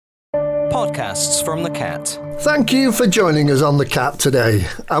Podcasts from The Cat. Thank you for joining us on The Cat today.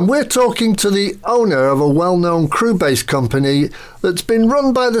 And we're talking to the owner of a well-known crew-based company that's been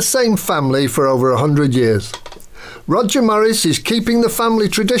run by the same family for over 100 years. Roger Morris is keeping the family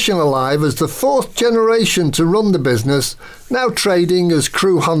tradition alive as the fourth generation to run the business, now trading as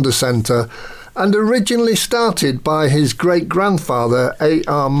Crewe Honda Centre, and originally started by his great-grandfather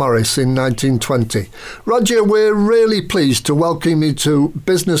A.R. Morris in 1920. Roger, we're really pleased to welcome you to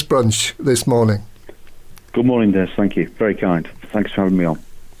Business Brunch this morning. Good morning, Des. Thank you. Very kind. Thanks for having me on.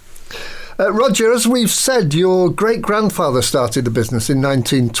 Roger, as we've said, your great-grandfather started the business in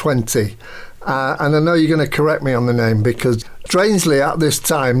 1920. And I know you're going to correct me on the name because, strangely, at this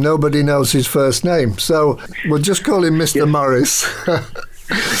time, nobody knows his first name. So we'll just call him Mr. Morris.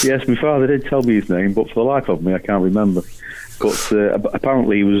 Yes, my father did tell me his name, but for the life of me, I can't remember. But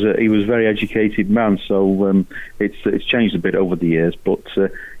apparently, he was a very educated man, so it's changed a bit over the years. But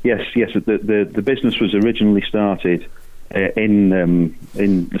yes, the business was originally started on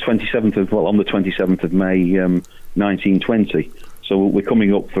the 27th of May, 1920. So we're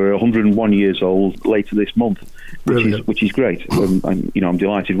coming up for 101 years old later this month, which is great. I'm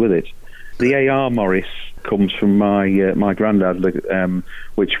delighted with it. The A.R. Morris comes from my granddad,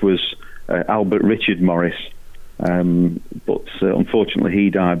 which was Albert Richard Morris. But unfortunately, he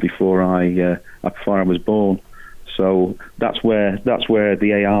died before I was born. So that's where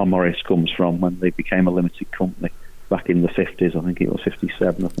the A.R. Morris comes from when they became a limited company back in the 50s. I think it was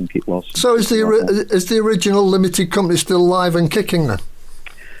 57. I think it was. So is the original limited company still live and kicking then?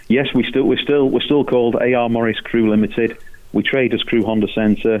 Yes, we're still called A.R. Morris Crewe Limited. We trade as Crewe Honda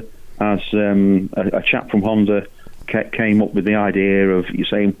Centre. As a chap from Honda came up with the idea of you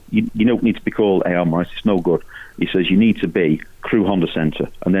saying you don't need to be called A.R. Morris, it's no good. He says you need to be Crewe Honda Centre,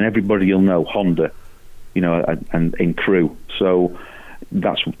 and then everybody will know Honda, and in Crewe. So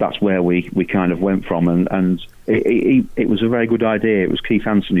that's where we kind of went from, and it was a very good idea. It was Keith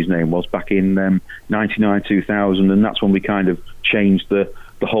Hanson, his name was, back in 99, 2000, and that's when we kind of changed the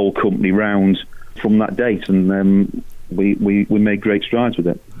whole company round from that date, and we made great strides with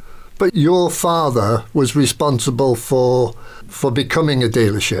it. But your father was responsible for becoming a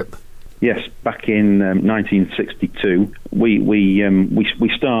dealership. Yes, back in 1962, we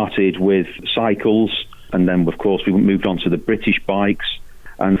started with cycles, and then of course we moved on to the British bikes,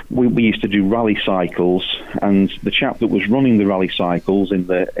 and we used to do rally cycles. And the chap that was running the rally cycles in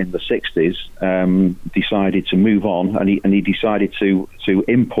the 60s decided to move on, and he decided to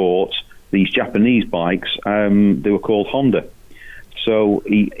import these Japanese bikes. They were called Honda. So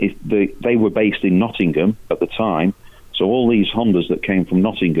they were based in Nottingham at the time. So all these Hondas that came from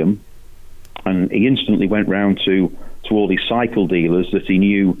Nottingham, and he instantly went round to all these cycle dealers that he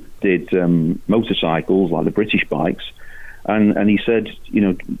knew did motorcycles like the British bikes, and he said,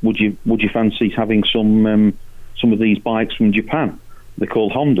 would you fancy having some of these bikes from Japan? They're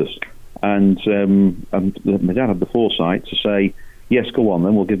called Hondas, and my dad had the foresight to say, yes, go on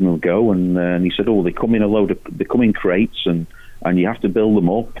then, we'll give them a go. And he said, they come in crates, and you have to build them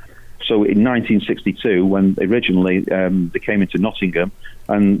up. So in 1962, when originally they came into Nottingham,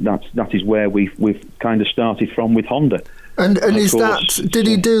 and that is where we've kind of started from with Honda. And is course, did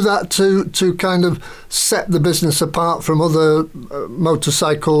he do that to kind of set the business apart from other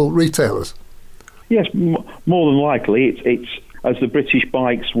motorcycle retailers? Yes, more than likely. It's as the British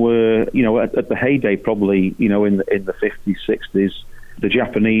bikes were, at the heyday, probably, in the 50s, 60s, the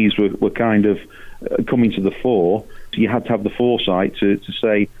Japanese were kind of coming to the fore. You had to have the foresight to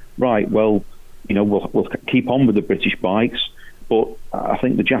say, right, well, we'll keep on with the British bikes, but I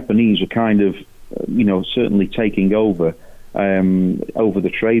think the Japanese were kind of, certainly taking over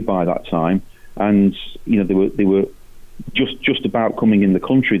the trade by that time, and they were just about coming in the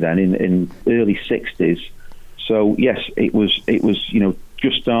country then in early 60s. So yes, it was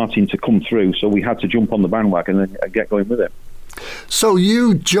just starting to come through. So we had to jump on the bandwagon and get going with it. So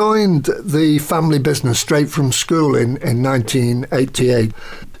you joined the family business straight from school in 1988.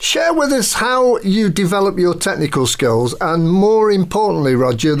 Share with us how you develop your technical skills and, more importantly,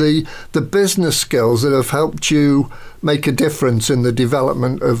 Roger, the business skills that have helped you make a difference in the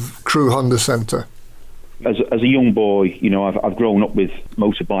development of Crewe Honda Centre. As a young boy, I've grown up with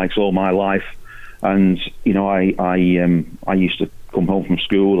motorbikes all my life, and I used to come home from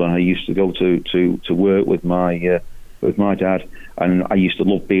school and I used to go to work with my dad, and I used to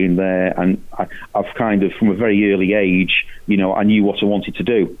love being there. And I've kind of, from a very early age, I knew what I wanted to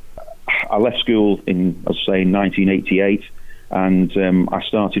do. I left school in 1988, and I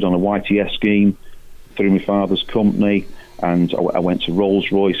started on a YTS scheme through my father's company, and I went to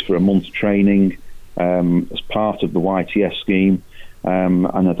Rolls-Royce for a month's training as part of the YTS scheme.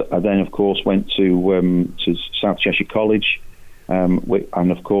 I then, of course, went to South Cheshire College,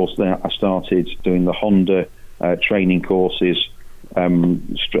 and of course, then I started doing the Honda training courses,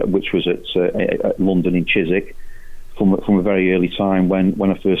 which was at London in Chiswick, from a very early time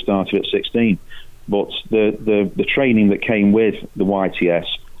when I first started at 16. But the training that came with the YTS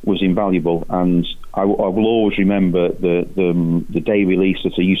was invaluable, and I will always remember the day release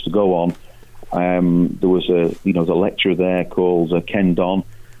that I used to go on. There was the lecturer there called Ken Don,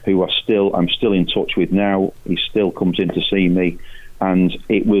 who I'm still in touch with now. He still comes in to see me, and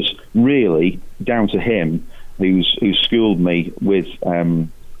it was really down to him who schooled me with.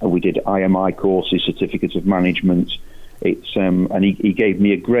 We did IMI courses, certificates of management. And he gave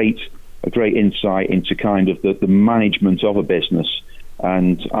me a great insight into kind of the management of a business.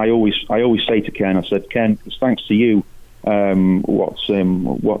 And I always say to Ken, I said, Ken, it's thanks to you. What's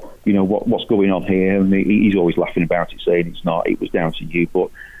going on here? And he's always laughing about it, saying it's not. It was down to you. But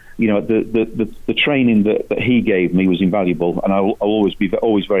the training that he gave me was invaluable, and I'll always be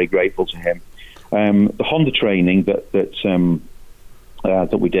very grateful to him. The Honda training that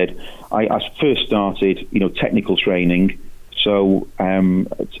we did, I first started, technical training. So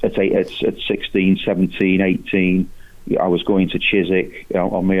at 16, 17, 18, I was going to Chiswick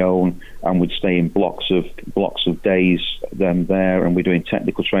on my own, and we'd stay in blocks of days then there, and we're doing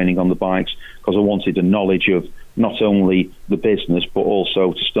technical training on the bikes, because I wanted a knowledge of not only the business but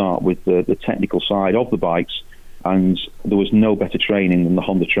also to start with the technical side of the bikes. And there was no better training than the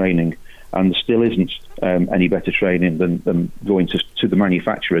Honda training, and there still isn't any better training than going to the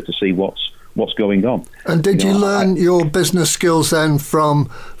manufacturer to see what's going on. And did you learn your business skills then from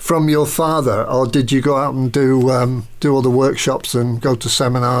your father, or did you go out and do all the workshops and go to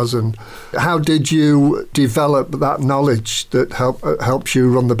seminars? And how did you develop that knowledge that helps you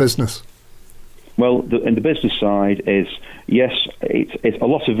run the business? Well, in the business side is, yes, a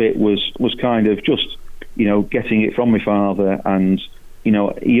lot of it was kind of just getting it from my father, and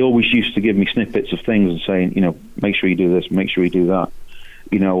he always used to give me snippets of things and saying, make sure you do this, make sure you do that.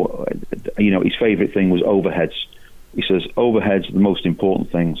 His favourite thing was overheads. He says overheads are the most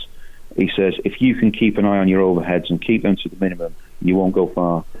important things. He says if you can keep an eye on your overheads and keep them to the minimum, you won't go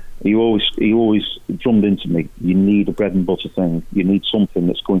far. He always drummed into me, you need a bread and butter thing. You need something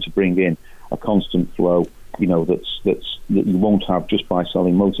that's going to bring in a constant flow. That you won't have just by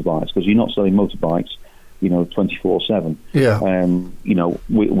selling motorbikes, because you're not selling motorbikes 24/7. Yeah.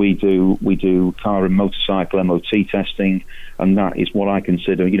 We do car and motorcycle MOT testing, and that is what I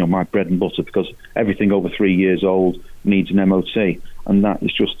consider, my bread and butter, because everything over 3 years old needs an MOT, and that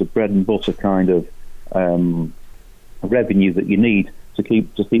is just the bread and butter kind of revenue that you need to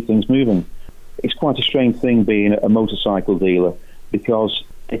keep things moving. It's quite a strange thing being a motorcycle dealer, because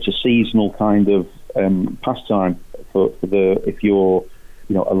it's a seasonal kind of pastime if you're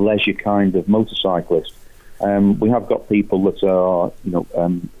a leisure kind of motorcyclist. We have got people that are,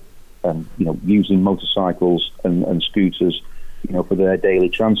 using motorcycles and scooters, for their daily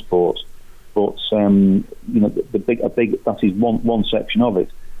transport. But that is one section of it.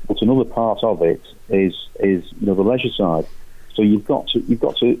 But another part of it is the leisure side. So you've got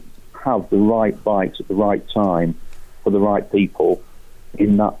to have the right bikes at the right time for the right people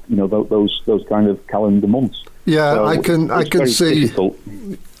in that those kind of calendar months. Yeah, so I can see difficult.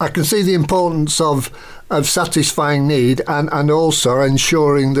 I can see the importance of satisfying need and also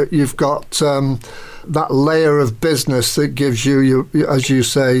ensuring that you've got that layer of business that gives you, as you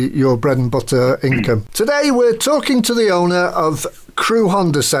say, your bread and butter income. Today we're talking to the owner of Crewe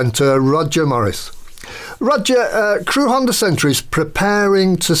Honda Centre, Roger Morris. Roger, Crewe Honda Centre is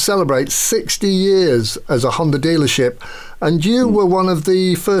preparing to celebrate 60 years as a Honda dealership, and you were one of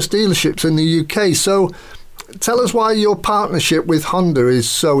the first dealerships in the UK. So tell us why your partnership with Honda is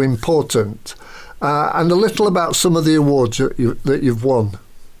so important, and a little about some of the awards that you've won.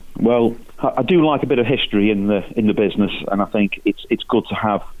 Well, I do like a bit of history in the business, and I think it's good to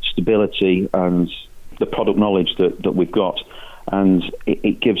have stability and the product knowledge that we've got, and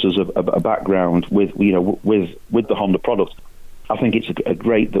it gives us a background with the Honda product. I think it's a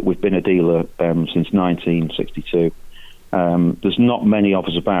great that we've been a dealer since 1962. There's not many of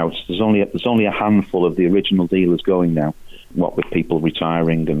us about. There's only a handful of the original dealers going now, what with people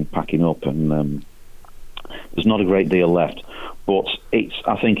retiring and packing up, and there's not a great deal left. But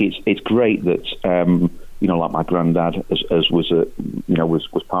I think it's great that like my granddad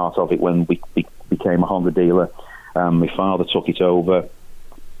was part of it when we became a Honda dealer. My father took it over,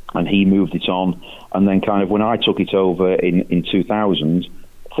 and he moved it on. And then kind of when I took it over in 2000,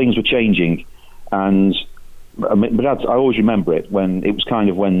 things were changing, and but I always remember it when it was kind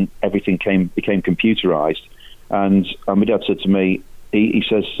of when everything became computerized, and my dad said to me, he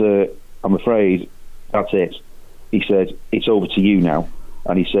says, I'm afraid that's it. He said, it's over to you now.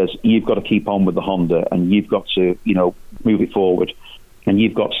 And he says, you've got to keep on with the Honda, and you've got to, move it forward, and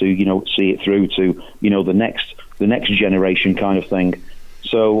you've got to, see it through to, the next generation kind of thing.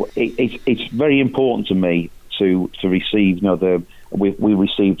 So it's very important to me to receive, we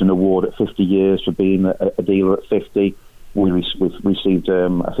received an award at 50 years for being a dealer at 50. We've received a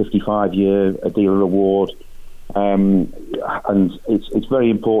 55-year dealer award, and it's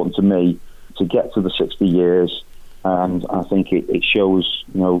very important to me to get to the 60 years. And I think it shows,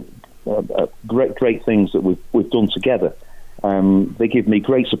 great things that we've done together. They give me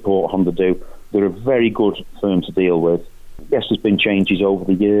great support, Honda do. They're a very good firm to deal with. Yes, there's been changes over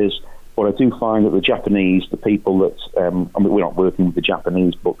the years, but I do find that the Japanese, the people that, we're not working with the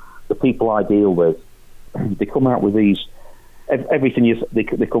Japanese, but the people I deal with, they come out with these, everything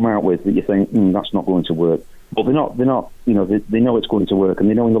they come out with that you think, that's not going to work. But they're not, they know it's going to work, and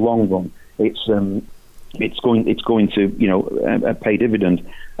they know in the long run it's going to pay dividend,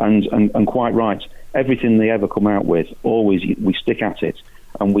 and quite right. Everything they ever come out with, always we stick at it,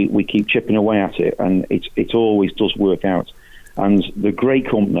 and we keep chipping away at it, and it always does work out. And the great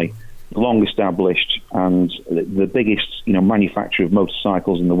company, long established, and the biggest manufacturer of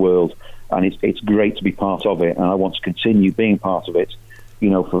motorcycles in the world, and it's great to be part of it, and I want to continue being part of it,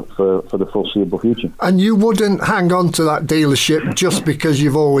 for the foreseeable future. And you wouldn't hang on to that dealership just because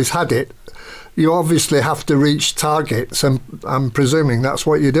you've always had it. You obviously have to reach targets, and I'm presuming that's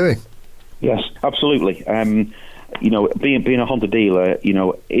what you're doing. Yes, absolutely. Being a Honda dealer,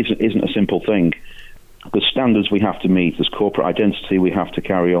 isn't a simple thing. The standards we have to meet, there's corporate identity we have to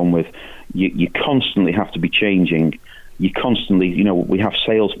carry on with. You constantly have to be changing. You constantly, we have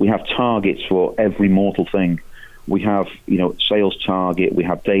sales, we have targets for every mortal thing. We have, sales target, we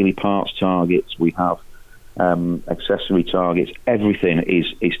have daily parts targets, we have accessory targets. Everything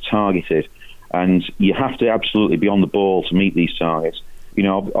is targeted. And you have to absolutely be on the ball to meet these targets.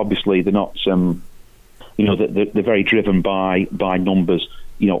 Obviously they're not, they're very driven by numbers.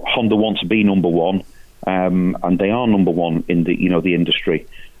 Honda want to be number one, and they are number one in the industry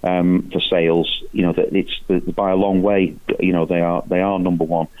for sales. It's by a long way. They are number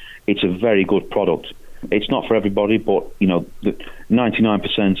one. It's a very good product. It's not for everybody, but the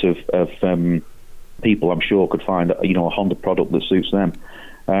 99% of people, I'm sure, could find a Honda product that suits them.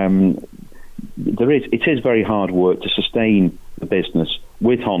 It is very hard work to sustain the business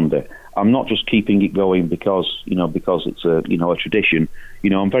with Honda. I'm not just keeping it going because it's a tradition.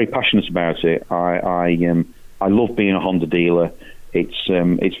 I'm very passionate about it. I love being a Honda dealer.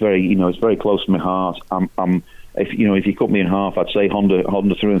 It's very close to my heart. If you cut me in half, I'd say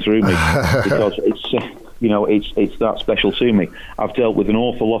Honda through and through me, because it's that special to me. I've dealt with an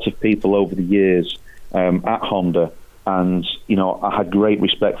awful lot of people over the years at Honda. And, I had great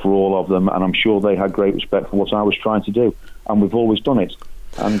respect for all of them, and I'm sure they had great respect for what I was trying to do. And we've always done it.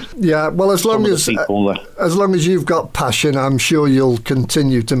 And yeah, well, as long as you've got passion, I'm sure you'll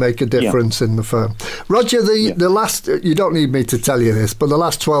continue to make a difference in the firm. Roger, the last, you don't need me to tell you this, but the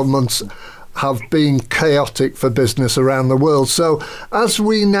last 12 months have been chaotic for business around the world. So as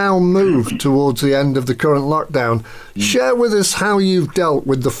we now move towards the end of the current lockdown, share with us how you've dealt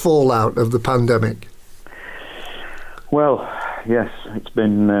with the fallout of the pandemic. Well, yes, it's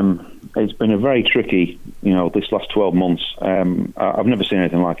been a very tricky, this last 12 months. I've never seen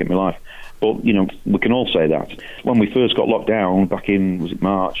anything like it in my life. But, we can all say that. When we first got locked down back in, was it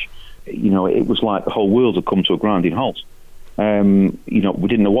March, it was like the whole world had come to a grinding halt. We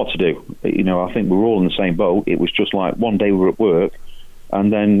didn't know what to do. I think we were all in the same boat. It was just like one day we were at work,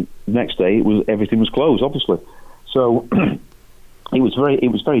 and then the next day everything was closed, obviously. So it was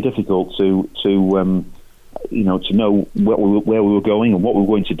very difficult to know where we were going and what we were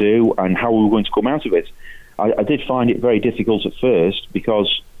going to do and how we were going to come out of it. I did find it very difficult at first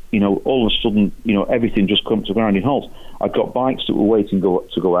because, all of a sudden, everything just come to a grinding halt. I got bikes that were waiting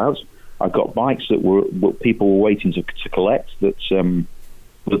to go out. I got bikes that people were waiting to collect that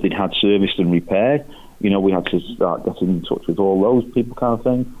they'd had serviced and repaired. We had to start getting in touch with all those people, kind of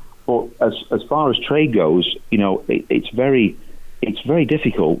thing. But as far as trade goes, it's very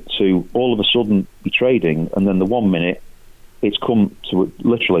difficult to all of a sudden be trading, and then the 1 minute it's come to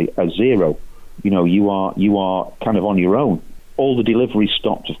literally a zero. You are kind of on your own. All the deliveries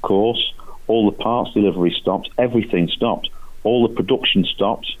stopped, of course. All the parts delivery stopped. Everything stopped. All the production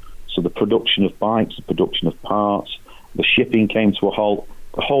stopped. So the production of bikes, the production of parts, the shipping came to a halt.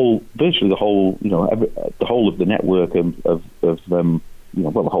 The whole of the network of the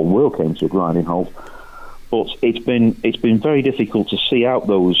whole world came to a grinding halt. But it's been very difficult to see out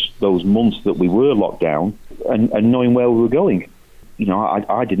those months that we were locked down and knowing where we were going.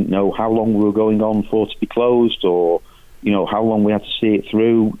 I didn't know how long we were going on for to be closed, or how long we had to see it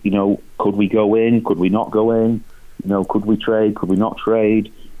through. Could we go in? Could we not go in? Could we trade? Could we not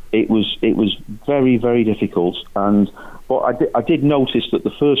trade? It was very, very difficult. But I did notice that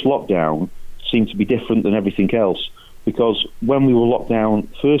the first lockdown seemed to be different than everything else, because when we were locked down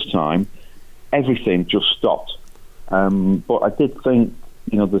first time, everything just stopped. But I did think,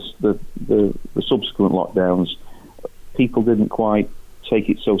 the subsequent lockdowns, people didn't quite take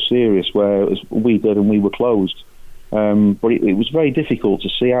it so serious, whereas we did, and we were closed. But it was very difficult to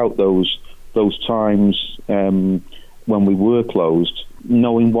see out those times when we were closed,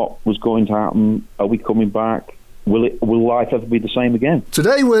 knowing what was going to happen. Are we coming back? Will life ever be the same again?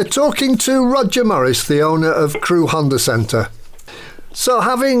 Today we're talking to Roger Morris, the owner of Crewe Honda Centre. So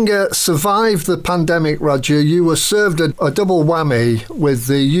having survived the pandemic, Roger, you were served a double whammy with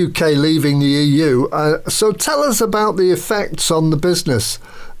the UK leaving the EU. So tell us about the effects on the business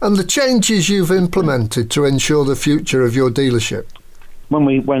and the changes you've implemented to ensure the future of your dealership. When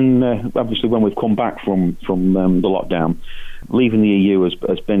we've come back from the lockdown, leaving the EU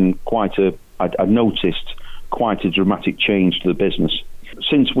has been I've noticed quite a dramatic change to the business.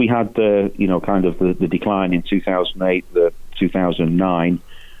 Since we had the decline in 2008, the 2009,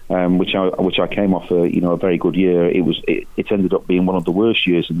 which I came off a very good year. It ended up being one of the worst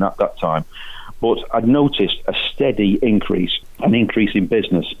years in that time. But I'd noticed a steady increase in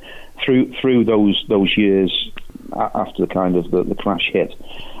business through those years after the crash hit,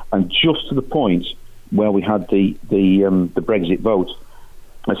 and just to the point where we had the Brexit vote.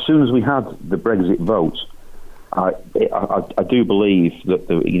 As soon as we had the Brexit vote, I do believe that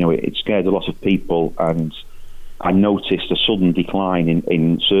it scared a lot of people, and I noticed a sudden decline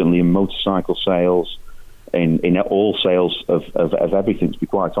in certainly in motorcycle sales, in all sales of everything, to be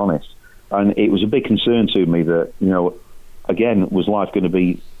quite honest. And it was a big concern to me that again, was life going to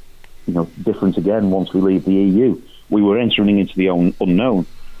be different again once we leave the EU? We were entering into the unknown.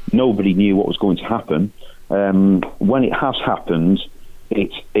 Nobody knew what was going to happen. When it has happened,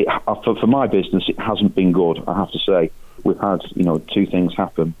 for my business, it hasn't been good. I have to say, we've had two things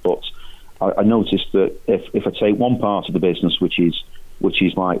happen, but I noticed that if I take one part of the business, which is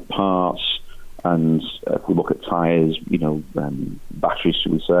like parts, and if we look at tyres, batteries,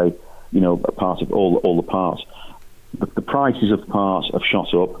 should we say, a part of all the parts, the prices of parts have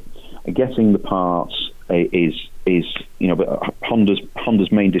shot up. Getting the parts is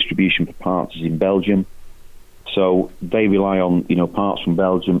Honda's main distribution for parts is in Belgium. So they rely on parts from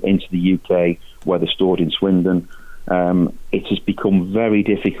Belgium into the UK, where they're stored in Swindon. It has become very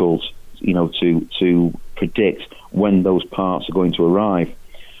difficult, to predict when those parts are going to arrive.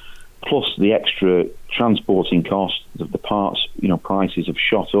 Plus the extra transporting costs, the parts, prices have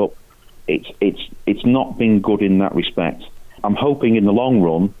shot up. It's not been good in that respect. I'm hoping in the long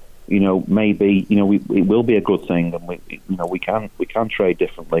run, maybe it will be a good thing, and we can trade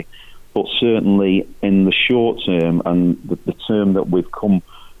differently. But certainly in the short term, and the term that we've come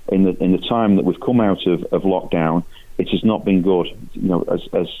in the time that we've come out of lockdown, it has not been good,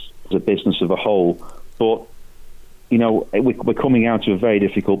 as a business of a whole. But we're coming out of a very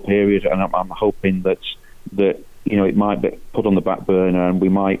difficult period, and I'm hoping that it might be put on the back burner, and we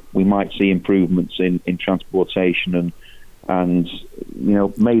might see improvements in transportation, and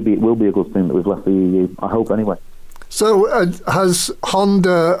maybe it will be a good thing that we've left the EU. I hope anyway. So has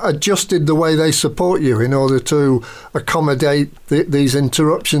Honda adjusted the way they support you in order to accommodate these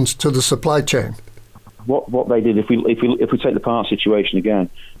interruptions to the supply chain? What they did, if we take the parts situation again,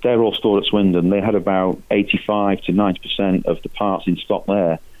 they're all stored at Swindon. They had about 85 to 90% of the parts in stock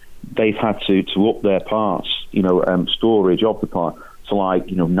there. They've had to up their parts, storage of the part to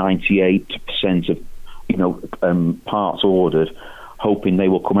 98% of parts ordered, hoping they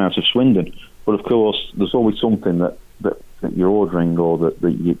will come out of Swindon. But of course, there's always something that you're ordering or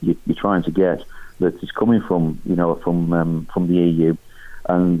that you're trying to get that is coming from the EU,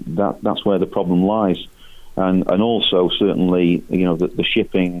 and that's where the problem lies. And also certainly the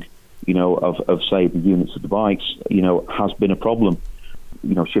shipping of say the units of the bikes has been a problem.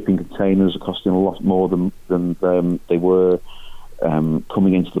 Shipping containers are costing a lot more than they were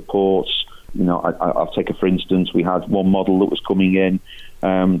coming into the ports. I'll take for instance, we had one model that was coming in.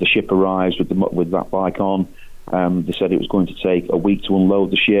 The ship arrives with that bike on. They said it was going to take a week to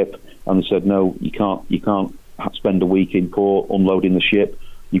unload the ship, and they said no, you can't spend a week in port unloading the ship.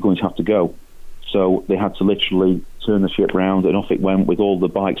 You're going to have to go. So they had to literally turn the ship round, and off it went with all the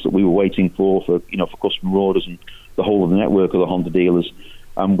bikes that we were waiting for customer orders and the whole of the network of the Honda dealers.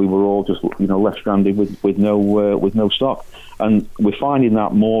 And we were all just left stranded with no stock. And we're finding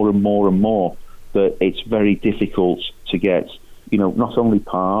that more and more and more, that it's very difficult to get not only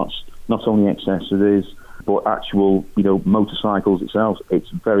parts, not only accessories, but actual, motorcycles itself. It's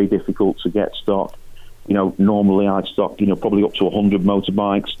very difficult to get stock. Normally I'd stock, probably up to 100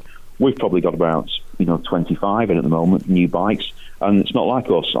 motorbikes. We've probably got about, 25 in at the moment, new bikes. And it's not like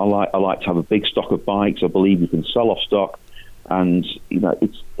us. I like to have a big stock of bikes. I believe you can sell off stock. And,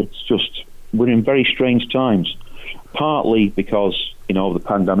 it's just, we're in very strange times. Partly because, of the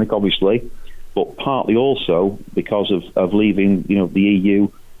pandemic, obviously, but partly also because of leaving, the EU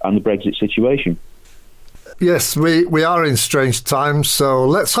and the Brexit situation. Yes, we are in strange times, so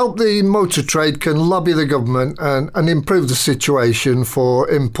let's hope the motor trade can lobby the government and improve the situation for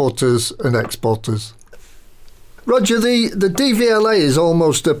importers and exporters. Roger, the DVLA is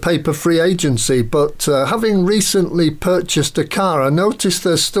almost a paper-free agency, but having recently purchased a car, I noticed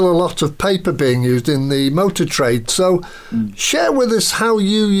there's still a lot of paper being used in the motor trade. So share with us how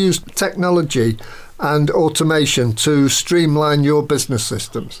you use technology and automation to streamline your business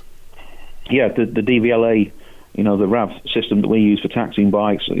systems. Yeah, the DVLA, the RAV system that we use for taxing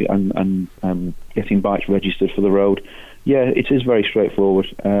bikes and getting bikes registered for the road, yeah, it is very straightforward.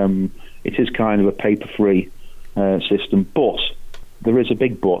 It is kind of a paper-free system, but there is a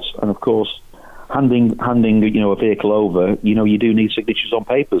big but, and of course, handing a vehicle over, you do need signatures on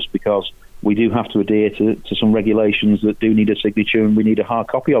papers, because we do have to adhere to some regulations that do need a signature, and we need a hard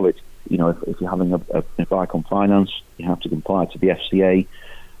copy of it. If you're having a bike on finance, you have to comply to the FCA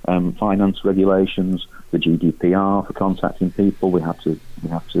finance regulations, the GDPR for contacting people. We have to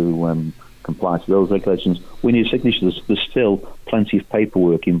comply to those regulations. We need a signature. There's still plenty of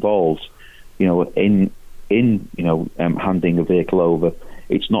paperwork involved, in handing a vehicle over.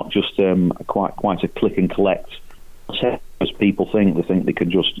 It's not just quite a click and collect, as people think. They think they can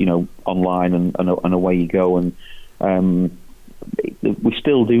just online and away you go. And we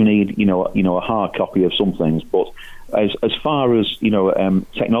still do need a hard copy of some things. But as far as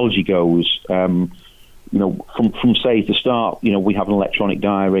technology goes, from say the start, we have an electronic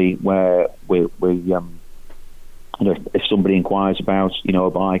diary where we if somebody inquires about a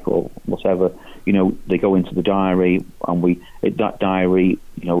bike or whatever, they go into the diary, and that diary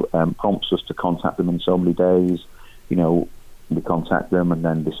prompts us to contact them in so many days. We contact them, and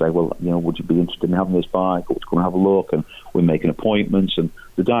then they say, well, would you be interested in having this bike, or would you come and have a look? And we make an appointment, and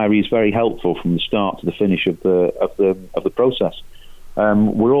the diary is very helpful from the start to the finish of the process.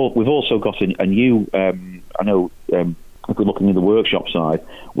 We've also got a new. I know if we're looking in the workshop side,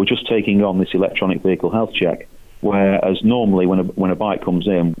 we're just taking on this electronic vehicle health check. Whereas normally, when a bike comes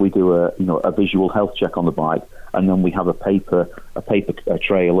in, we do a visual health check on the bike, and then we have a paper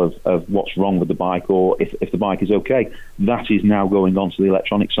trail of what's wrong with the bike, or if the bike is okay. That is now going on to the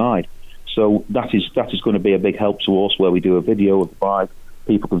electronic side. So that is going to be a big help to us, where we do a video of the bike.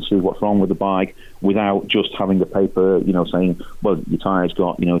 People can see what's wrong with the bike without just having the paper, saying, well, your tire's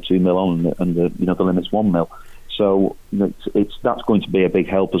got 2 mil on, and the limit's 1 mil. So that's going to be a big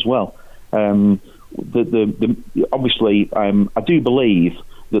help as well. Obviously, I do believe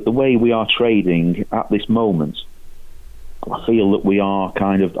that the way we are trading at this moment, I feel that we are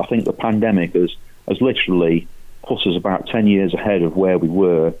I think the pandemic has literally put us about 10 years ahead of where we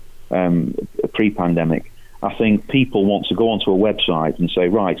were pre-pandemic. I think people want to go onto a website and say,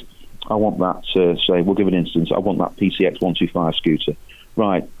 right, I want that, say, we'll give an instance, I want that PCX 125 scooter.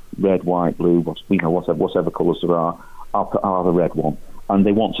 Right, red, white, blue, whatever colours there are, I'll have a red one. And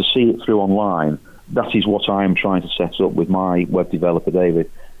they want to see it through online. That is what I am trying to set up with my web developer,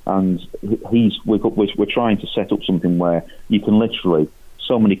 David. And we're trying to set up something where you can literally,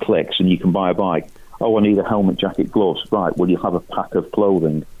 so many clicks, and you can buy a bike. Oh, I need a helmet, jacket, gloves. Right, well, you have a pack of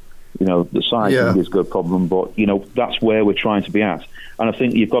clothing. The sizing is a good problem, but, that's where we're trying to be at. And I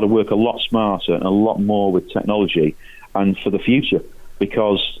think you've got to work a lot smarter and a lot more with technology and for the future,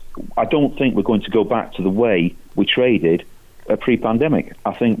 because I don't think we're going to go back to the way we traded pre-pandemic.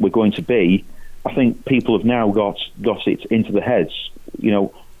 I think people have now got it into their heads.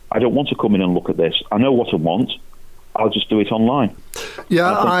 I don't want to come in and look at this. I know what I want. I'll just do it online.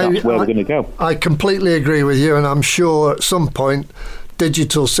 Yeah, I think that's where we're going to go. I completely agree with you, and I'm sure at some point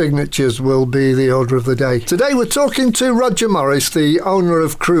digital signatures will be the order of the day. Today we're talking to Roger Morris, the owner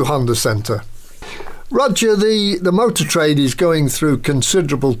of Crewe Honda Centre. Roger, the motor trade is going through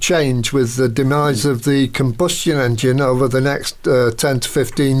considerable change with the demise of the combustion engine over the next 10 to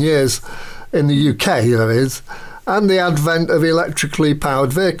 15 years in the UK, that is, and the advent of electrically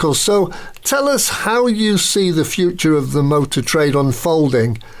powered vehicles. So tell us how you see the future of the motor trade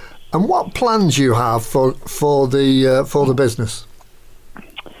unfolding, and what plans you have for the business.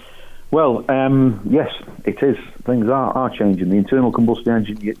 Well, yes, it is. Things are changing. The internal combustion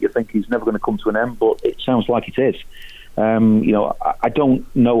engine, you think is never going to come to an end, but it sounds like it is. I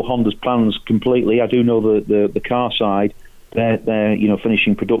don't know Honda's plans completely. I do know the car side. They're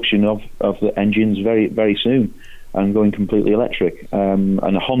finishing production of the engines very, very soon and going completely electric. And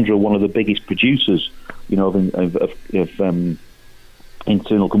Honda are one of the biggest producers, of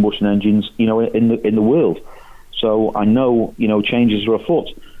internal combustion engines, in the world. So I know, changes are afoot.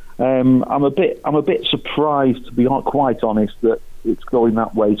 I'm a bit surprised, to be quite honest, that it's going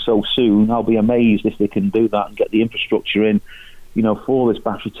that way so soon. I'll be amazed if they can do that and get the infrastructure in, for this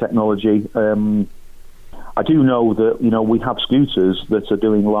battery technology. I do know that, we have scooters that are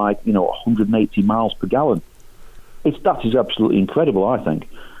doing 180 miles per gallon. That is absolutely incredible, I think.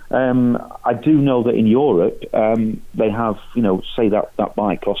 I do know that in Europe, they have, say that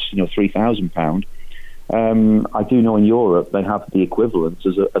bike costs, £3,000. I do know in Europe they have the equivalent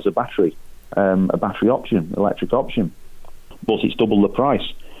as a battery option, electric option, but it's double the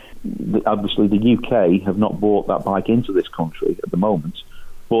price. Obviously, the UK have not brought that bike into this country at the moment,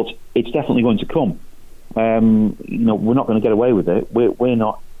 but it's definitely going to come. We're not going to get away with it. We're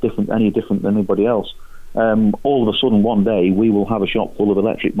not any different than anybody else. All of a sudden, one day, we will have a shop full of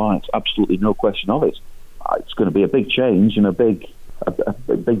electric bikes. Absolutely no question of it. It's going to be a big change and a big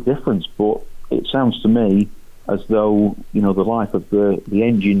difference, but it sounds to me as though the life of the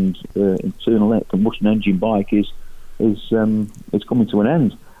engine, the internal combustion engine bike is coming to an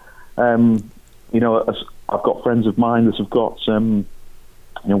end. I've got friends of mine that have got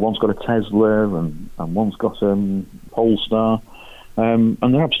one's got a Tesla and one's got Polestar, and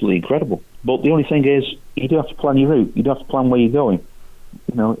they're absolutely incredible. But the only thing is, you do have to plan your route. You do have to plan where you're going.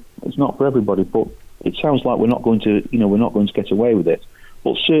 It's not for everybody, but it sounds like we're not going to get away with it.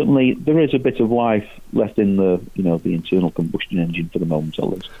 But certainly there is a bit of life left in the internal combustion engine for the moment, at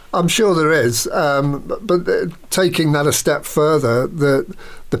least. I'm sure there is, but taking that a step further, the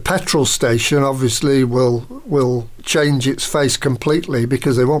petrol station obviously will change its face completely,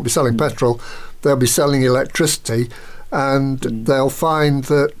 because they won't be selling petrol, they'll be selling electricity, and they'll find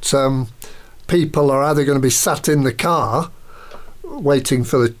that people are either going to be sat in the car waiting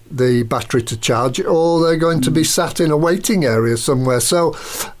for the battery to charge, or they're going to be sat in a waiting area somewhere. So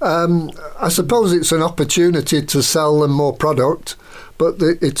I suppose it's an opportunity to sell them more product, but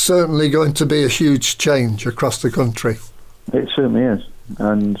it's certainly going to be a huge change across the country. It certainly is,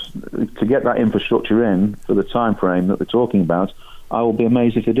 and to get that infrastructure in for the time frame that they're talking about, I will be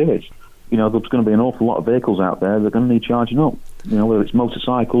amazed if they do it. There's going to be an awful lot of vehicles out there that are going to need charging up, whether it's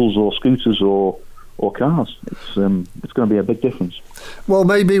motorcycles or scooters or cars. It's going to be a big difference. Well,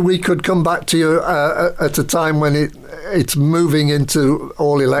 maybe we could come back to you at a time when it's moving into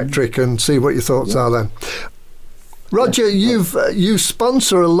all electric and see what your thoughts are then. Roger, you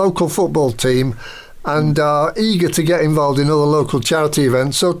sponsor a local football team and are eager to get involved in other local charity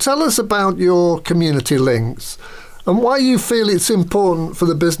events. So tell us about your community links and why you feel it's important for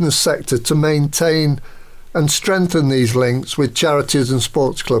the business sector to maintain and strengthen these links with charities and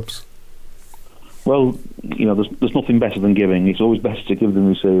sports clubs. Well, there's nothing better than giving. It's always better to give than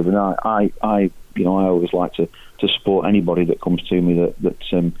receive, and I always like to support anybody that comes to me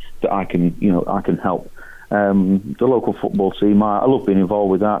that I can help. The local football team, I love being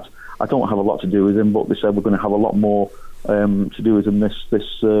involved with that. I don't have a lot to do with them, but they said we're going to have a lot more to do with them this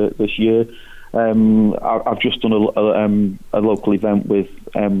year. I've just done a local event with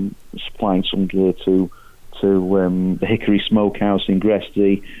supplying some gear to the Hickory Smokehouse in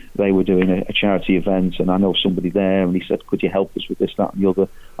Gresty. They were doing a charity event, and I know somebody there, and he said, could you help us with this, that and the other?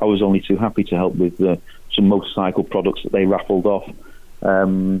 I was only too happy to help with some motorcycle products that they raffled off.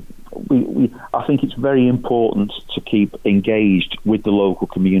 I think it's very important to keep engaged with the local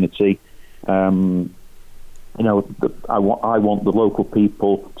community. I want the local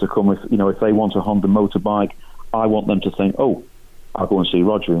people to come, if they want a Honda motorbike, I want them to think, oh, I'll go and see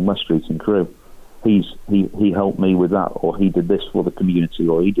Roger in West Street in Crewe. He helped me with that, or he did this for the community,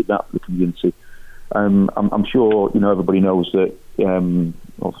 or he did that for the community. I'm sure everybody knows that.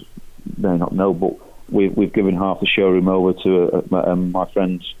 Well, they may not know, but we've given half the showroom over to my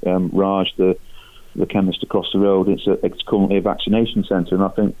friend Raj, the chemist across the road. It's currently a vaccination centre, and I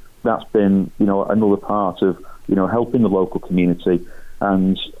think that's been another part of helping the local community.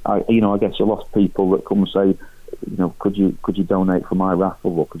 And I get a lot of people that come and say, could you donate for my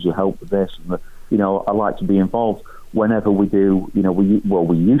raffle, or could you help with this? And I like to be involved whenever we do.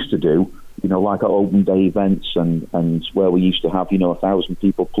 We used to do like our open day events and where we used to have 1,000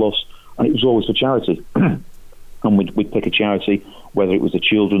 people plus, and it was always for charity. And we'd pick a charity, whether it was the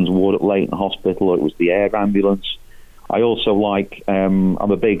children's ward at Leighton Hospital or it was the air ambulance. I also like I'm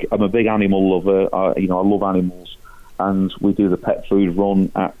a big animal lover. I love animals, and we do the pet food run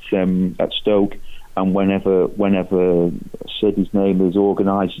at Stoke. and whenever Sid, his name is,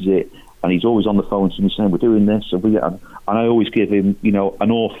 organises it, and he's always on the phone to me saying, we're doing this, and I always give him, you know,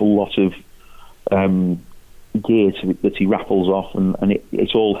 an awful lot of gear that he raffles off, and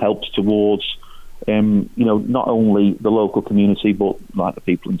it all helps towards, you know, not only the local community, but like the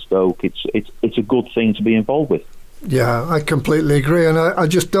people in Stoke. It's a good thing to be involved with. Yeah, I completely agree, and I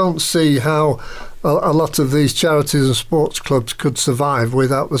just don't see how a lot of these charities and sports clubs could survive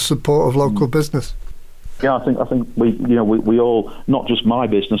without the support of local business. Yeah, I think we all, not just my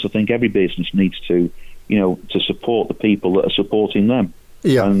business, I think every business needs to, you know, to support the people that are supporting them.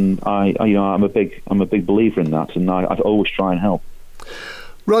 Yeah, and I'm a big believer in that, and I always try and help.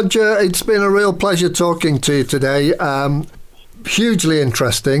 Roger, it's been a real pleasure talking to you today. Hugely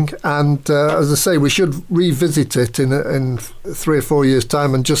interesting, and as I say, we should revisit it in 3 or 4 years'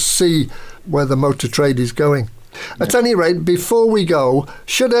 time and just see where the motor trade is going. At any rate, before we go,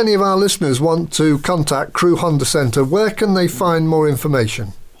 should any of our listeners want to contact Crewe Honda Centre, where can they find more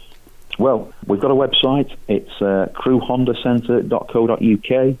information? Well, we've got a website. It's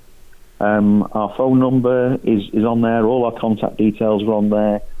crewehondacentre.co.uk. Our phone number is on there. All our contact details are on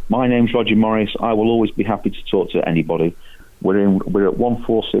there. My name's Roger Morris. I will always be happy to talk to anybody. We're at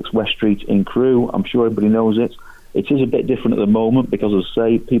 146 West Street in Crewe. I'm sure everybody knows it. It is a bit different at the moment because, as I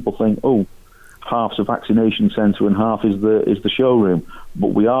say, people think, oh, half's a vaccination centre and half is the showroom. But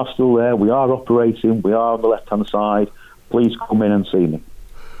we are still there. We are operating. We are on the left-hand side. Please come in and see me.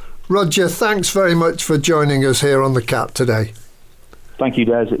 Roger, thanks very much for joining us here on The Cat today. Thank you,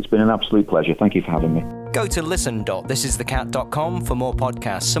 Des. It's been an absolute pleasure. Thank you for having me. Go to listen.thisisthecat.com for more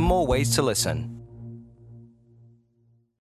podcasts and more ways to listen.